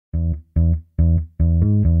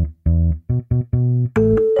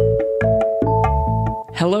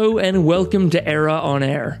Hello and welcome to ERA on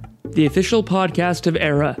Air, the official podcast of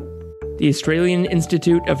ERA, the Australian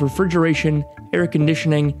Institute of Refrigeration, Air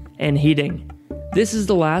Conditioning and Heating. This is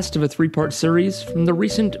the last of a three-part series from the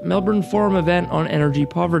recent Melbourne Forum event on energy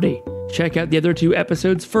poverty. Check out the other two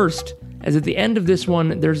episodes first, as at the end of this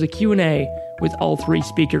one there's a Q&A with all three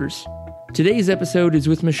speakers. Today's episode is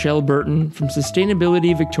with Michelle Burton from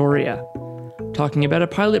Sustainability Victoria, talking about a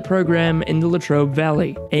pilot program in the Latrobe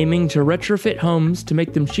Valley, aiming to retrofit homes to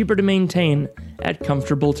make them cheaper to maintain at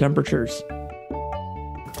comfortable temperatures.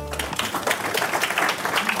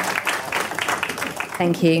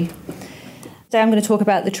 Thank you. Today I'm going to talk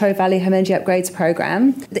about the Latrobe Valley Home Energy Upgrades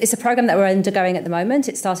Programme. It's a programme that we're undergoing at the moment.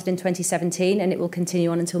 It started in 2017 and it will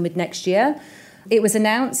continue on until mid-next year. It was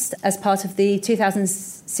announced as part of the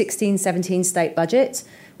 2016-17 state budget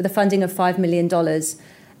with a funding of $5 million.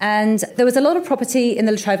 And there was a lot of property in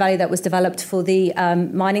the Latrobe Valley that was developed for the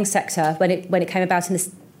mining sector when it came about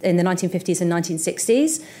in the 1950s and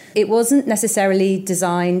 1960s. It wasn't necessarily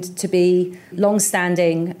designed to be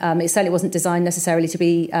long-standing. It certainly wasn't designed necessarily to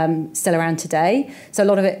be still around today. So a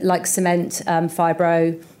lot of it, like cement,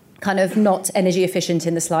 fibro, kind of not energy efficient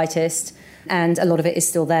in the slightest. And a lot of it is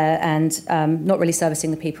still there and not really servicing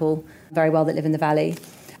the people very well that live in the valley.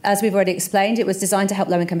 As we've already explained, it was designed to help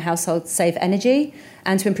low-income households save energy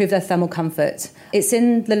and to improve their thermal comfort. It's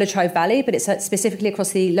in the Latrobe Valley, but it's specifically across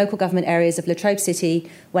the local government areas of Latrobe City,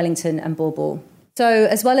 Wellington and Ball Ball. So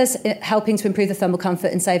as well as helping to improve the thermal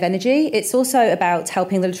comfort and save energy, it's also about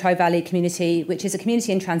helping the Latrobe Valley community, which is a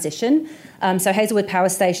community in transition. So Hazelwood Power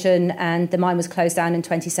Station and the mine was closed down in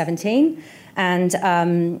 2017. And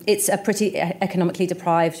it's a pretty economically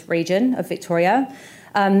deprived region of Victoria.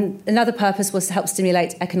 Another purpose was to help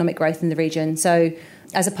stimulate economic growth in the region. So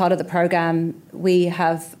as a part of the programme, we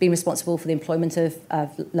have been responsible for the employment of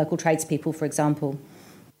local tradespeople, for example.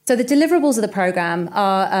 So the deliverables of the programme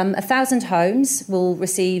are 1,000 homes will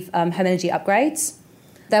receive home energy upgrades.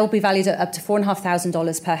 They will be valued at up to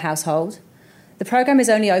 $4,500 per household. The programme is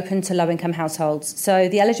only open to low-income households. So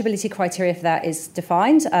the eligibility criteria for that is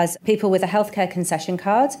defined as people with a healthcare concession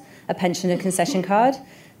card, a pensioner concession card,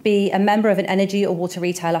 be a member of an energy or water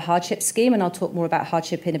retailer hardship scheme, and I'll talk more about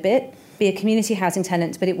hardship in a bit, be a community housing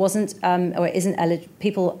tenant, but it wasn't or it isn't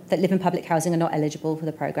people that live in public housing are not eligible for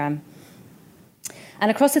the programme. And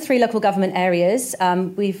across the three local government areas,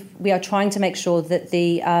 we are trying to make sure that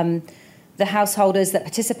the householders that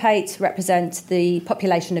participate represent the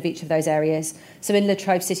population of each of those areas. So in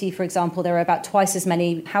Latrobe City, for example, there are about twice as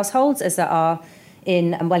many households as there are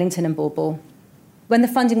in Wellington and Ball Ball. When the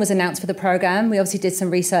funding was announced for the programme, we obviously did some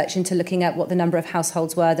research into looking at what the number of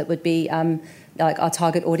households were that would be like our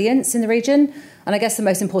target audience in the region. And I guess the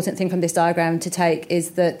most important thing from this diagram to take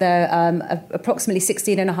is that there are approximately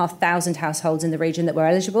 16,500 households in the region that were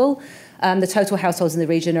eligible. The total households in the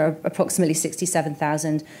region are approximately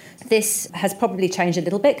 67,000. This has probably changed a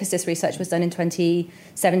little bit because this research was done in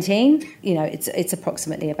 2017. You know, it's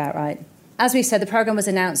approximately about right. As we said, the programme was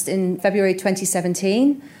announced in February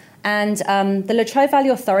 2017. And the Latrobe Valley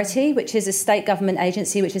Authority, which is a state government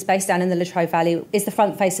agency which is based down in the Latrobe Valley, is the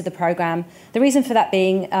front face of the programme. The reason for that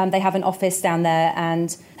being they have an office down there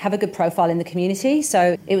and have a good profile in the community.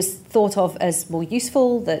 So it was thought of as more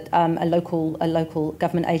useful that a local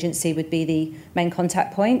government agency would be the main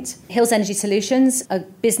contact point. Hills Energy Solutions, a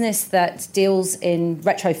business that deals in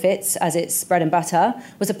retrofits as its bread and butter,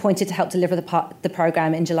 was appointed to help deliver the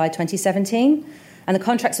programme in July 2017. And the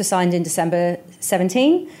contracts were signed in December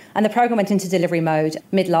 17, and the programme went into delivery mode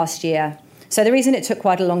mid-last year. So the reason it took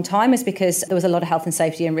quite a long time is because there was a lot of health and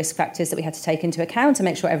safety and risk factors that we had to take into account to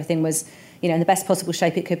make sure everything was, in the best possible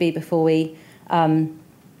shape it could be before we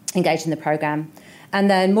engaged in the programme.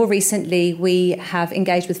 And then more recently, we have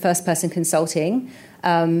engaged with First Person Consulting,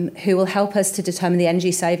 who will help us to determine the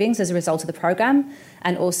energy savings as a result of the programme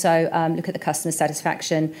and also look at the customer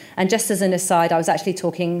satisfaction. And just as an aside, I was actually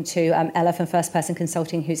talking to Ella from First Person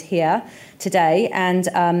Consulting, who's here today, and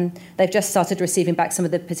they've just started receiving back some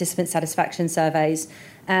of the participant satisfaction surveys.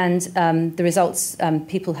 And the results,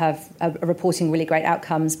 people are reporting really great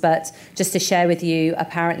outcomes. But just to share with you,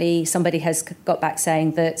 apparently somebody has got back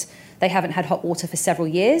saying that they haven't had hot water for several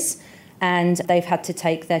years, and they've had to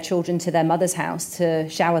take their children to their mother's house to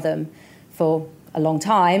shower them for a long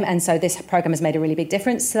time. And so this programme has made a really big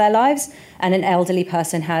difference to their lives. And an elderly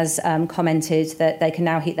person has commented that they can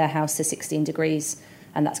now heat their house to 16 degrees,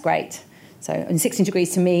 and that's great. So and 16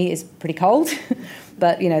 degrees to me is pretty cold,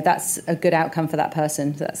 but, that's a good outcome for that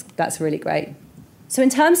person. So that's really great. So in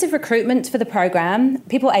terms of recruitment for the programme,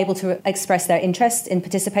 people were able to express their interest in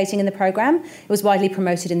participating in the programme. It was widely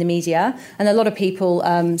promoted in the media, and a lot of people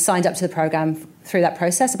signed up to the programme through that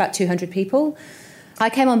process, about 200 people. I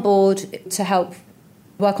came on board to help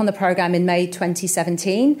work on the programme in May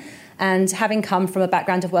 2017, and having come from a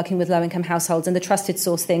background of working with low-income households and the trusted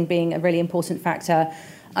source thing being a really important factor,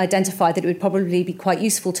 identified that it would probably be quite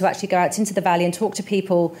useful to actually go out into the Valley and talk to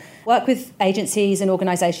people, work with agencies and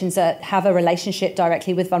organisations that have a relationship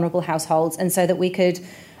directly with vulnerable households, and so that we could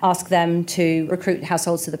ask them to recruit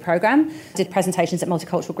households to the programme. Did presentations at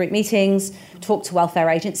multicultural group meetings, talked to welfare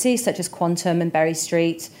agencies such as Quantum and Berry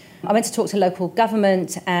Street. I went to talk to local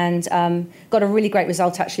government and got a really great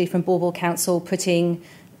result actually from Ball Ball Council putting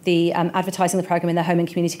the advertising the programme in their home and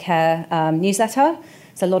community care newsletter.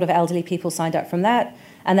 So a lot of elderly people signed up from that.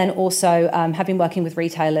 And then also have been working with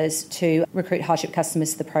retailers to recruit hardship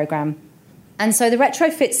customers to the programme. And so the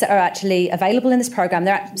retrofits that are actually available in this programme,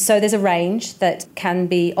 so there's a range that can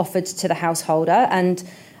be offered to the householder. And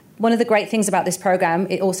one of the great things about this programme,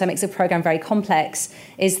 it also makes the programme very complex,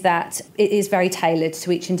 is that it is very tailored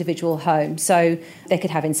to each individual home. So they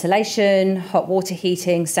could have insulation, hot water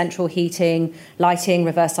heating, central heating, lighting,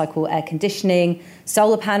 reverse cycle air conditioning,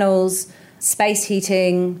 solar panels, space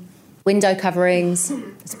heating, window coverings.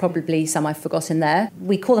 There's probably some I've forgotten there.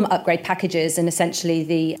 We call them upgrade packages, and essentially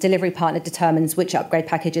the delivery partner determines which upgrade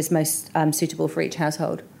package is most suitable for each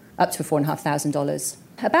household, up to $4,500.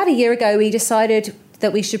 About a year ago, we decided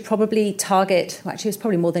that we should probably target, well, actually it was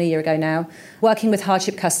probably more than a year ago now, working with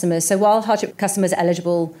hardship customers. So while hardship customers are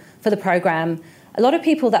eligible for the programme, a lot of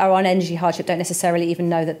people that are on energy hardship don't necessarily even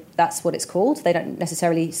know that that's what it's called. They don't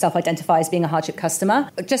necessarily self-identify as being a hardship customer.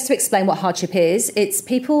 Just to explain what hardship is, it's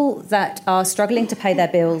people that are struggling to pay their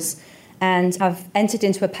bills and have entered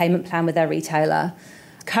into a payment plan with their retailer.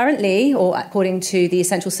 Currently, or according to the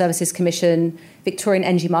Essential Services Commission Victorian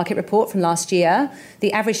Energy Market Report from last year,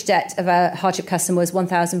 the average debt of a hardship customer was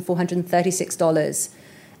 $1,436.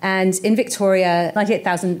 And in Victoria,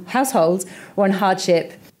 98,000 households were on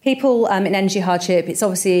hardship. People in energy hardship, it's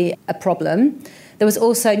obviously a problem. There was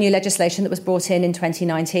also new legislation that was brought in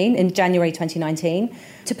January 2019,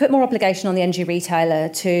 to put more obligation on the energy retailer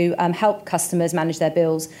to help customers manage their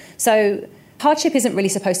bills. So hardship isn't really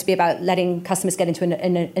supposed to be about letting customers get into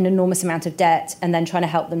an enormous amount of debt and then trying to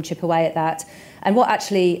help them chip away at that. And what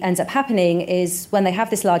actually ends up happening is when they have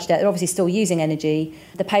this large debt, they're obviously still using energy.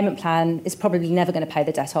 The payment plan is probably never going to pay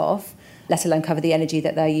the debt off, let alone cover the energy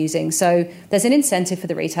that they're using. So there's an incentive for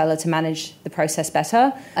the retailer to manage the process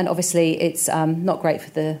better. And obviously it's not great for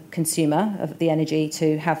the consumer of the energy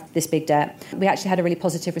to have this big debt. We actually had a really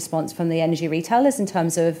positive response from the energy retailers in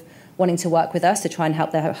terms of wanting to work with us to try and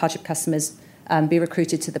help their hardship customers be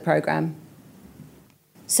recruited to the programme.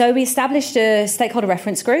 So we established a stakeholder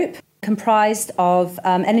reference group comprised of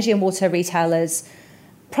energy and water retailers,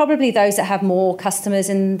 probably those that have more customers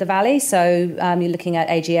in the Valley. So you're looking at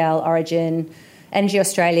AGL, Origin, Energy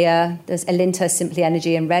Australia, there's Alinta, Simply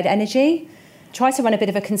Energy and Red Energy. Try to run a bit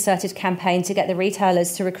of a concerted campaign to get the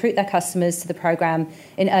retailers to recruit their customers to the programme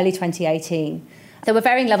in early 2018. There were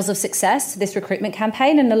varying levels of success to this recruitment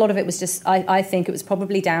campaign, and a lot of it was just, I think it was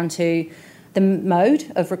probably down to the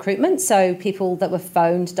mode of recruitment. So people that were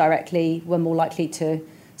phoned directly were more likely to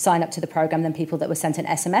sign up to the programme than people that were sent an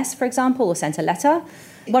SMS, for example, or sent a letter.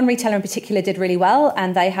 One retailer in particular did really well,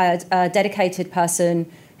 and they had a dedicated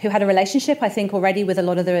person who had a relationship, I think, already with a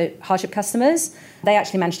lot of the hardship customers. They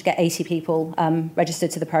actually managed to get 80 people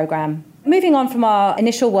registered to the programme. Moving on from our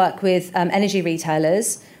initial work with energy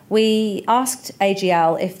retailers, we asked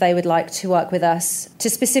AGL if they would like to work with us to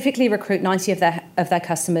specifically recruit 90 of their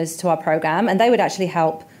customers to our programme, and they would actually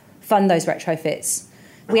help fund those retrofits.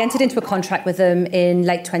 We entered into a contract with them in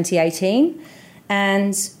late 2018,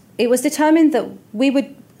 and it was determined that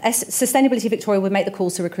Sustainability Victoria would make the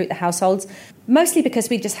calls to recruit the households, mostly because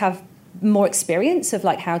we just have more experience of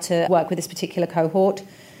how to work with this particular cohort,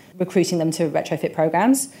 recruiting them to retrofit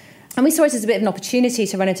programmes. And we saw it as a bit of an opportunity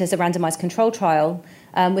to run it as a randomised control trial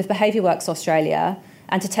with BehaviourWorks Australia,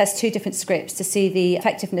 and to test two different scripts to see the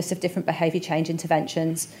effectiveness of different behaviour change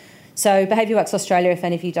interventions. So BehaviourWorks Australia, if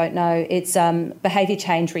any of you don't know, it's behaviour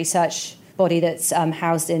change research body that's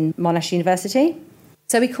housed in Monash University.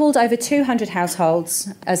 So we called over 200 households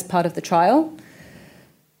as part of the trial,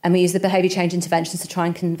 and we used the behaviour change interventions to try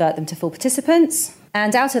and convert them to full participants.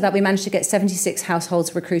 And out of that, we managed to get 76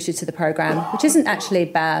 households recruited to the programme, which isn't actually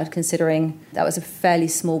bad considering that was a fairly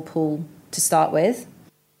small pool to start with.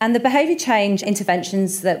 And the behaviour change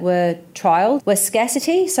interventions that were trialled were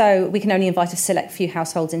scarcity, so we can only invite a select few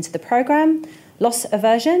households into the programme, loss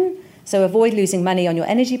aversion, so avoid losing money on your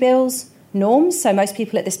energy bills, norms, so most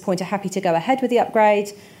people at this point are happy to go ahead with the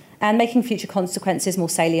upgrade, and making future consequences more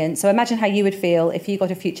salient. So imagine how you would feel if you got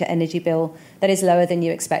a future energy bill that is lower than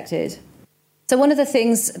you expected. So one of the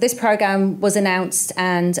things, this program was announced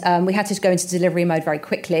and we had to go into delivery mode very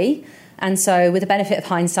quickly. And so with the benefit of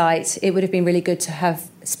hindsight, it would have been really good to have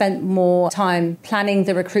spent more time planning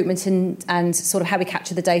the recruitment and sort of how we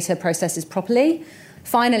capture the data processes properly.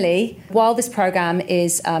 Finally, while this program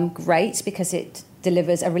is great because it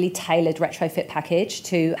delivers a really tailored retrofit package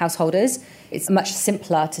to householders, it's much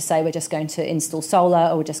simpler to say we're just going to install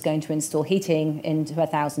solar or we're just going to install heating into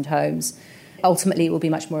 1,000 homes. Ultimately, it will be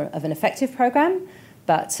much more of an effective program,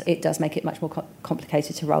 but it does make it much more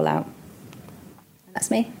complicated to roll out.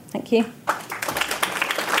 That's me. Thank you.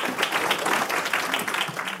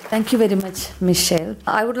 Thank you very much, Michelle.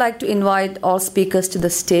 I would like to invite all speakers to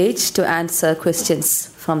the stage to answer questions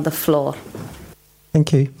from the floor.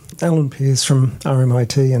 Thank you. Alan Pearce from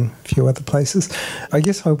RMIT and a few other places. I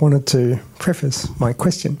guess I wanted to preface my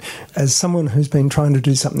question. As someone who's been trying to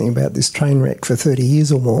do something about this train wreck for 30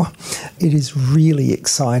 years or more, it is really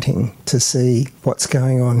exciting to see what's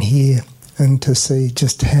going on here and to see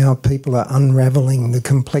just how people are unravelling the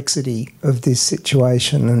complexity of this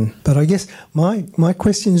situation. But I guess my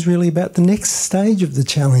question is really about the next stage of the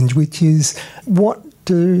challenge, which is what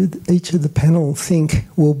do each of the panel think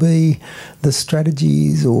will be the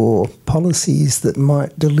strategies or policies that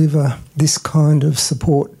might deliver this kind of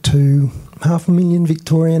support to 500,000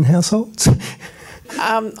 Victorian households?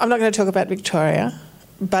 I'm not going to talk about Victoria,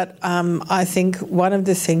 but I think one of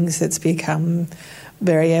the things that's become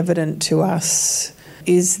very evident to us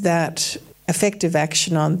is that effective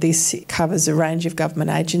action on this covers a range of government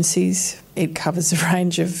agencies. It covers a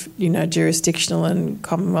range of, jurisdictional and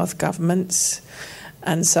Commonwealth governments.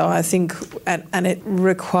 And so I think, and it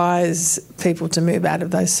requires people to move out of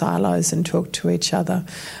those silos and talk to each other.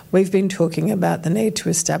 We've been talking about the need to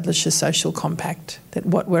establish a social compact, that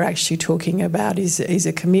what we're actually talking about is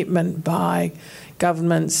a commitment by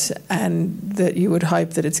governments, and that you would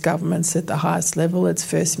hope that it's governments at the highest level, it's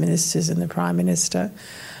First Ministers and the Prime Minister.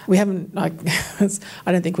 We haven't, I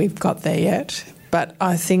don't think we've got there yet. But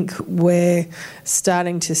I think we're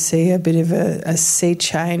starting to see a bit of a sea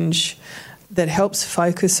change that helps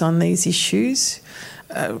focus on these issues,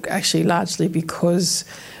 actually largely because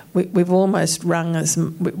we've almost wrung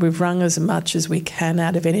as much as we can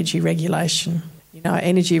out of energy regulation.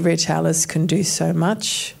 Energy retailers can do so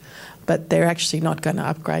much, but they're actually not going to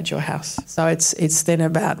upgrade your house. So it's then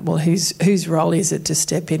about, well, whose role is it to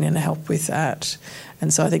step in and help with that?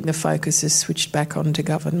 And so I think the focus is switched back onto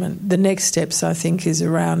government. The next steps, I think, is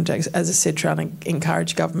around, as I said, trying to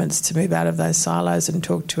encourage governments to move out of those silos and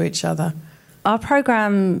talk to each other. Our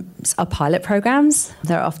programs are pilot programs.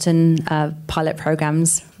 They're often pilot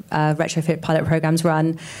programs, retrofit pilot programs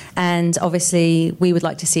run, and obviously we would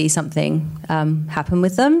like to see something happen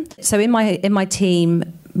with them. So in my team,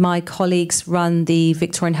 my colleagues run the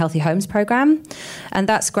Victorian Healthy Homes program, and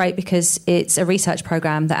that's great because it's a research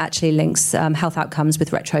program that actually links health outcomes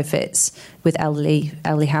with retrofits with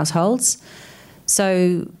elderly households.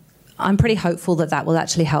 So I'm pretty hopeful that will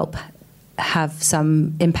actually help have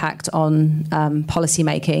some impact on policy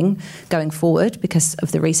making going forward because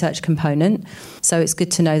of the research component. So it's good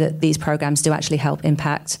to know that these programs do actually help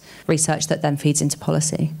impact research that then feeds into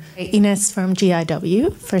policy. Ines from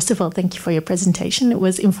GIW. First of all, thank you for your presentation. It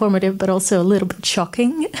was informative but also a little bit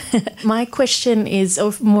shocking. My question is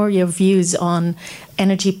more your views on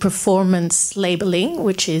energy performance labeling,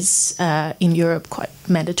 which is in Europe quite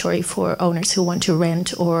mandatory for owners who want to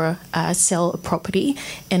rent or sell a property,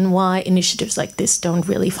 and why initiatives like this don't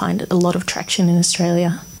really find a lot of traction in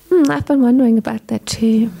Australia. I've been wondering about that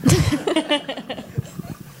too.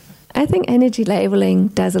 I think energy labeling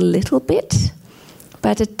does a little bit,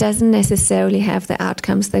 but it doesn't necessarily have the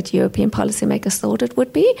outcomes that European policymakers thought it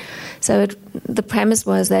would be. So the premise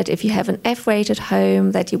was that if you have an F-rated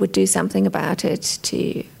home, that you would do something about it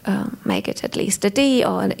to make it at least a D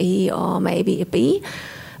or an E or maybe a B.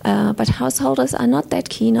 But householders are not that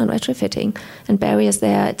keen on retrofitting, and barriers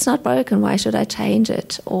there. It's not broken, why should I change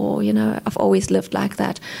it? Or, I've always lived like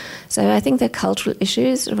that. So I think there are cultural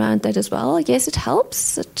issues around that as well. Yes, it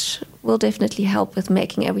helps. It will definitely help with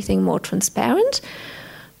making everything more transparent.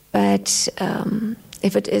 But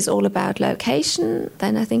if it is all about location,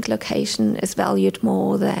 then I think location is valued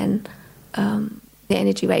more than the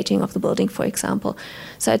energy rating of the building, for example.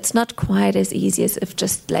 So it's not quite as easy as if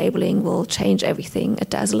just labeling will change everything. It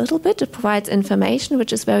does a little bit. It provides information,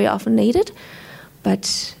 which is very often needed,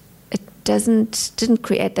 but it didn't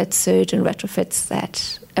create that surge in retrofits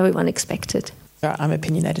that everyone expected. I'm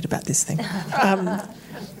opinionated about this thing.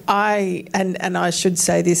 I should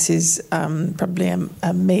say this is probably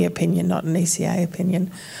a me opinion, not an ECA opinion.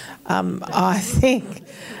 I think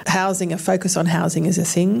housing, a focus on housing is a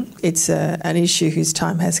thing. It's an issue whose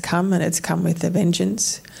time has come, and it's come with a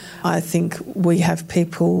vengeance. I think we have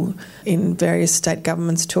people in various state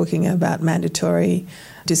governments talking about mandatory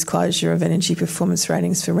disclosure of energy performance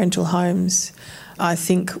ratings for rental homes. I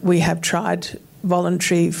think we have tried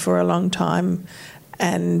voluntary for a long time,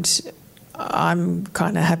 and I'm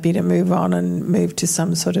kind of happy to move on and move to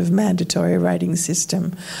some sort of mandatory rating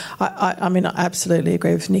system. I mean, I absolutely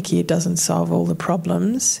agree with Nikki. It doesn't solve all the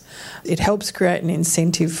problems. It helps create an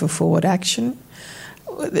incentive for forward action.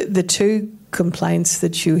 The two complaints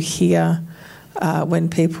that you hear when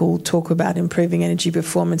people talk about improving energy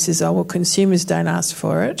performance is, oh, well, consumers don't ask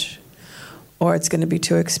for it, or it's going to be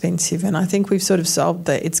too expensive. And I think we've sort of solved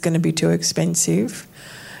that it's going to be too expensive.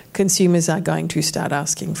 Consumers are going to start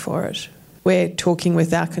asking for it. We're talking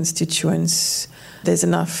with our constituents. There's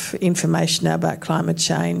enough information now about climate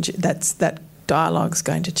change. That dialogue's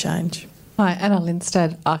going to change. Hi, Anna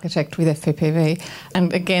Lindstad, architect with FPPV.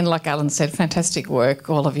 And again, like Alan said, fantastic work,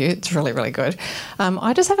 all of you. It's really, really good.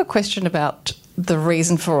 I just have a question about the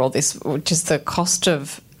reason for all this, which is the cost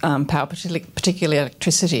of power, particularly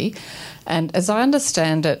electricity. And as I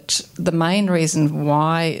understand it, the main reason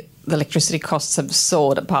why the electricity costs have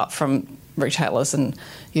soared, apart from retailers and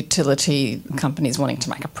utility companies wanting to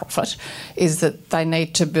make a profit, is that they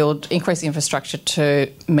need to increase the infrastructure to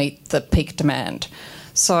meet the peak demand.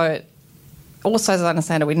 So also, as I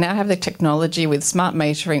understand it, we now have the technology with smart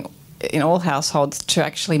metering in all households to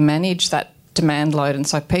actually manage that demand load. And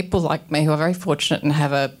so people like me who are very fortunate and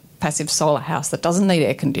have a passive solar house that doesn't need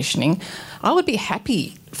air conditioning, I would be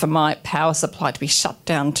happy for my power supply to be shut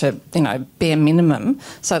down to, bare minimum,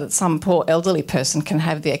 so that some poor elderly person can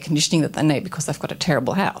have the air conditioning that they need because they've got a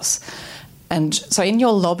terrible house. And so in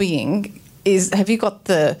your lobbying, have you got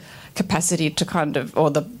the capacity to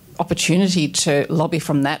or the opportunity to lobby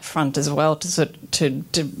from that front as well to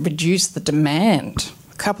reduce the demand?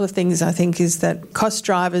 A couple of things, I think, is that cost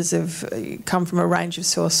drivers have come from a range of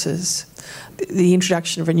sources. The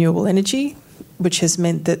introduction of renewable energy, which has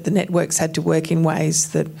meant that the networks had to work in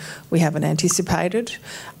ways that we haven't anticipated.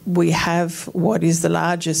 We have what is the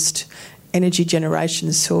largest energy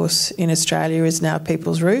generation source in Australia is now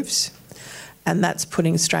people's roofs, and that's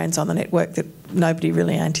putting strains on the network that nobody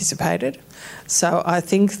really anticipated. So I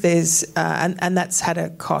think there's, and that's had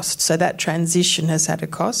a cost. So that transition has had a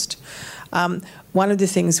cost. One of the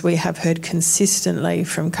things we have heard consistently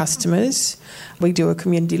from customers, we do a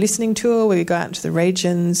community listening tour where we go out into the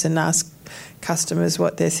regions and ask customers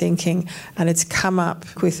what they're thinking, and it's come up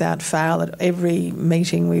without fail at every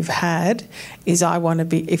meeting we've had, is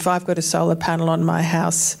if I've got a solar panel on my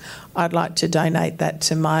house, I'd like to donate that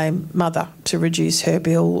to my mother to reduce her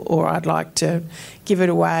bill, or I'd like to give it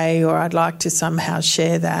away, or I'd like to somehow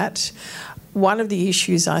share that. One of the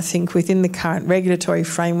issues, I think, within the current regulatory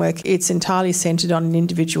framework, it's entirely centred on an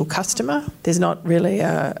individual customer. There's not really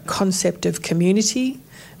a concept of community.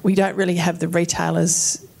 We don't really have the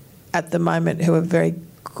retailers at the moment who are very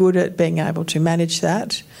good at being able to manage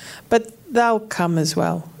that. But they'll come as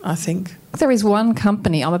well, I think. There is one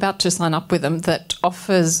company, I'm about to sign up with them, that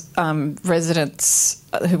offers residents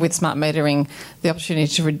with smart metering the opportunity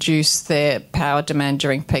to reduce their power demand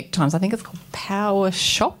during peak times. I think it's called Power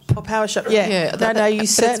Shop. Oh, Power Shop, yeah. No, you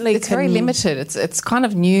certainly it's very limited. It's kind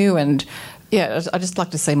of new, and, I'd just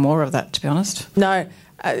like to see more of that, to be honest. No,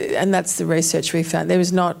 and that's the research we found.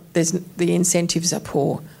 The incentives are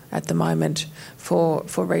poor at the moment for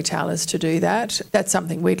retailers to do that. That's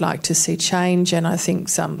something we'd like to see change, and I think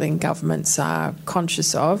something governments are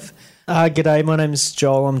conscious of. G'day, my name's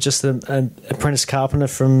Joel. I'm just an apprentice carpenter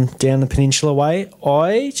from down the Peninsula way.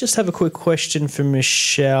 I just have a quick question for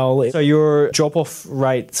Michelle. So your drop-off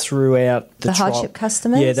rate throughout the hardship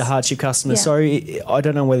customers? Yeah, the hardship customers. Yeah. So I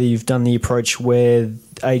don't know whether you've done the approach where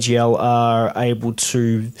AGL are able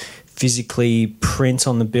to physically print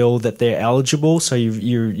on the bill that they're eligible, so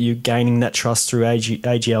you're gaining that trust through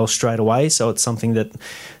AGL straight away. So it's something that.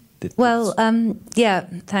 Well,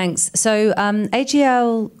 thanks. So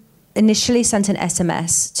AGL initially sent an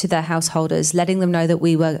SMS to their householders, letting them know that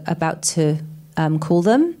we were about to call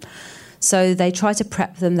them. So they try to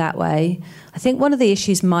prep them that way. I think one of the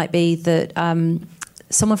issues might be that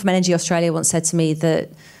someone from Energy Australia once said to me that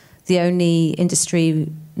that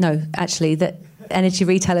energy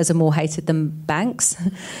retailers are more hated than banks.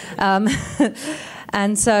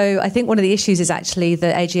 And so I think one of the issues is actually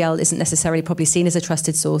that AGL isn't necessarily probably seen as a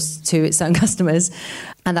trusted source to its own customers.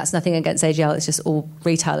 And that's nothing against AGL, it's just all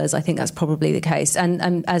retailers. I think that's probably the case.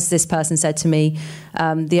 And as this person said to me,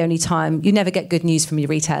 the only time, you never get good news from your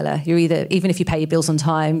retailer. You're either, even if you pay your bills on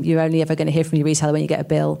time, you're only ever going to hear from your retailer when you get a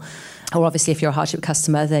bill. Or obviously if you're a hardship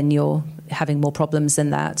customer, then you're having more problems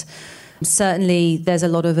than that. Certainly there's a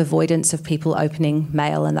lot of avoidance of people opening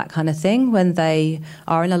mail and that kind of thing when they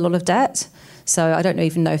are in a lot of debt. So I don't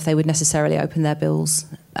even know if they would necessarily open their bills.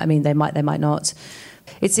 I mean, they might not.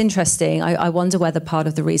 It's interesting. I wonder whether part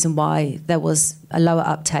of the reason why there was a lower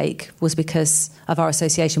uptake was because of our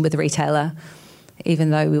association with the retailer,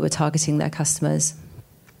 even though we were targeting their customers.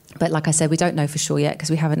 But like I said, we don't know for sure yet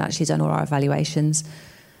because we haven't actually done all our evaluations.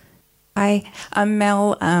 Hi, I'm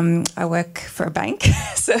Mel. I work for a bank,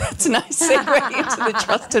 so it's a nice segue into the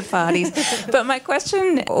trusted parties. But my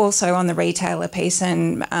question also on the retailer piece,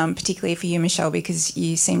 and particularly for you, Michelle, because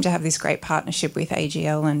you seem to have this great partnership with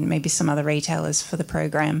AGL and maybe some other retailers for the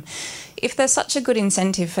program. If there's such a good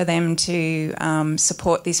incentive for them to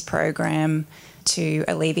support this program to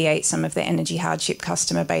alleviate some of the energy hardship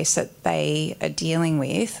customer base that they are dealing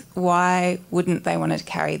with, why wouldn't they want to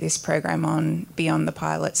carry this program on beyond the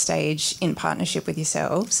pilot stage in partnership with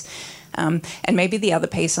yourselves? And maybe the other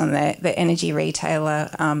piece on the energy retailer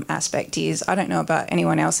aspect is, I don't know about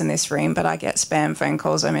anyone else in this room, but I get spam phone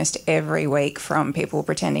calls almost every week from people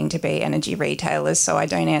pretending to be energy retailers, so I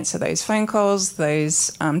don't answer those phone calls,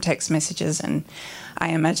 those text messages, and I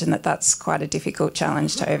imagine that that's quite a difficult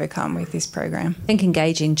challenge to overcome with this program. I think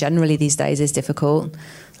engaging generally these days is difficult.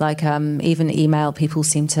 Like even email, people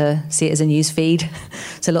seem to see it as a news feed,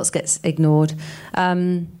 so lots gets ignored.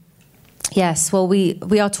 Yes, well,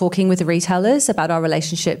 we are talking with the retailers about our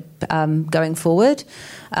relationship going forward.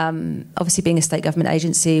 Obviously, being a state government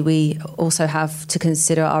agency, we also have to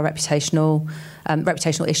consider our reputational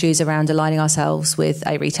issues around aligning ourselves with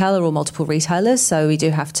a retailer or multiple retailers. So we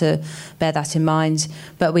do have to bear that in mind.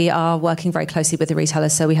 But we are working very closely with the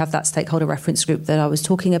retailers. So we have that stakeholder reference group that I was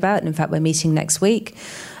talking about. And in fact, we're meeting next week.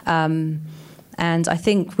 And I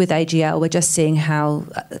think with AGL, we're just seeing how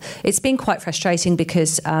it's been quite frustrating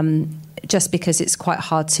because it's quite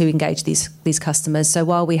hard to engage these customers. So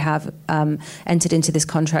while we have entered into this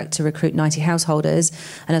contract to recruit 90 householders,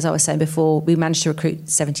 and as I was saying before, we managed to recruit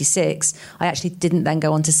 76, I actually didn't then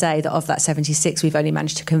go on to say that of that 76, we've only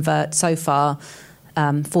managed to convert so far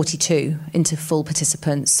 42 into full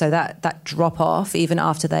participants. So that drop off, even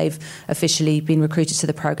after they've officially been recruited to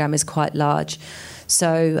the programme, is quite large.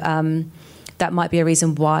 So that might be a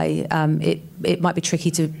reason why it might be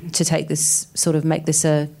tricky to take this, sort of make this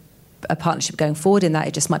a partnership going forward, in that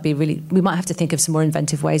it just might be we might have to think of some more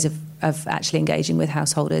inventive ways of actually engaging with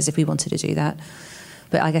householders if we wanted to do that.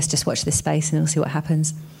 But I guess just watch this space and we'll see what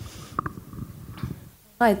happens.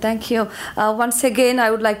 Right, thank you. Once again,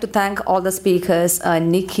 I would like to thank all the speakers,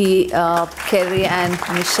 Nikki, Kerry and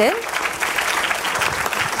Michelle.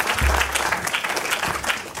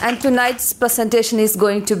 And tonight's presentation is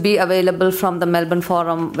going to be available from the Melbourne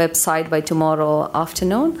Forum website by tomorrow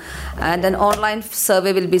afternoon. And an online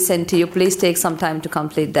survey will be sent to you. Please take some time to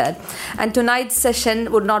complete that. And tonight's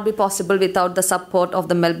session would not be possible without the support of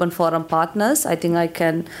the Melbourne Forum partners. I think I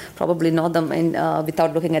can probably know them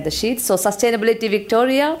without looking at the sheets. So Sustainability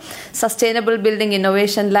Victoria, Sustainable Building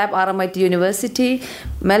Innovation Lab, RMIT University,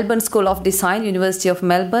 Melbourne School of Design, University of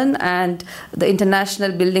Melbourne, and the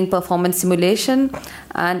International Building Performance Simulation,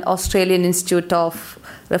 and Australian Institute of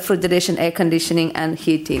Refrigeration, Air Conditioning and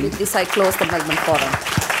Heating. With this, I close the Melbourne Forum.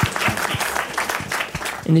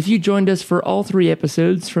 And if you joined us for all 3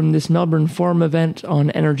 episodes from this Melbourne Forum event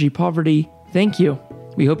on energy poverty, thank you.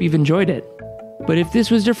 We hope you've enjoyed it. But if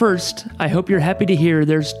this was your first, I hope you're happy to hear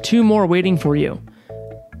there's 2 more waiting for you.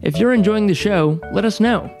 If you're enjoying the show, let us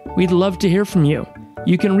know. We'd love to hear from you.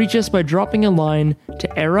 You can reach us by dropping a line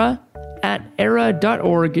to era@era.org.au.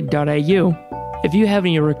 If you have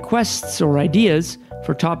any requests or ideas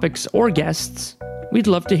for topics or guests, we'd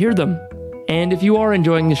love to hear them. And if you are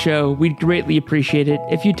enjoying the show, we'd greatly appreciate it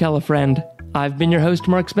if you tell a friend. I've been your host,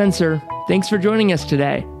 Mark Spencer. Thanks for joining us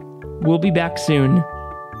today. We'll be back soon.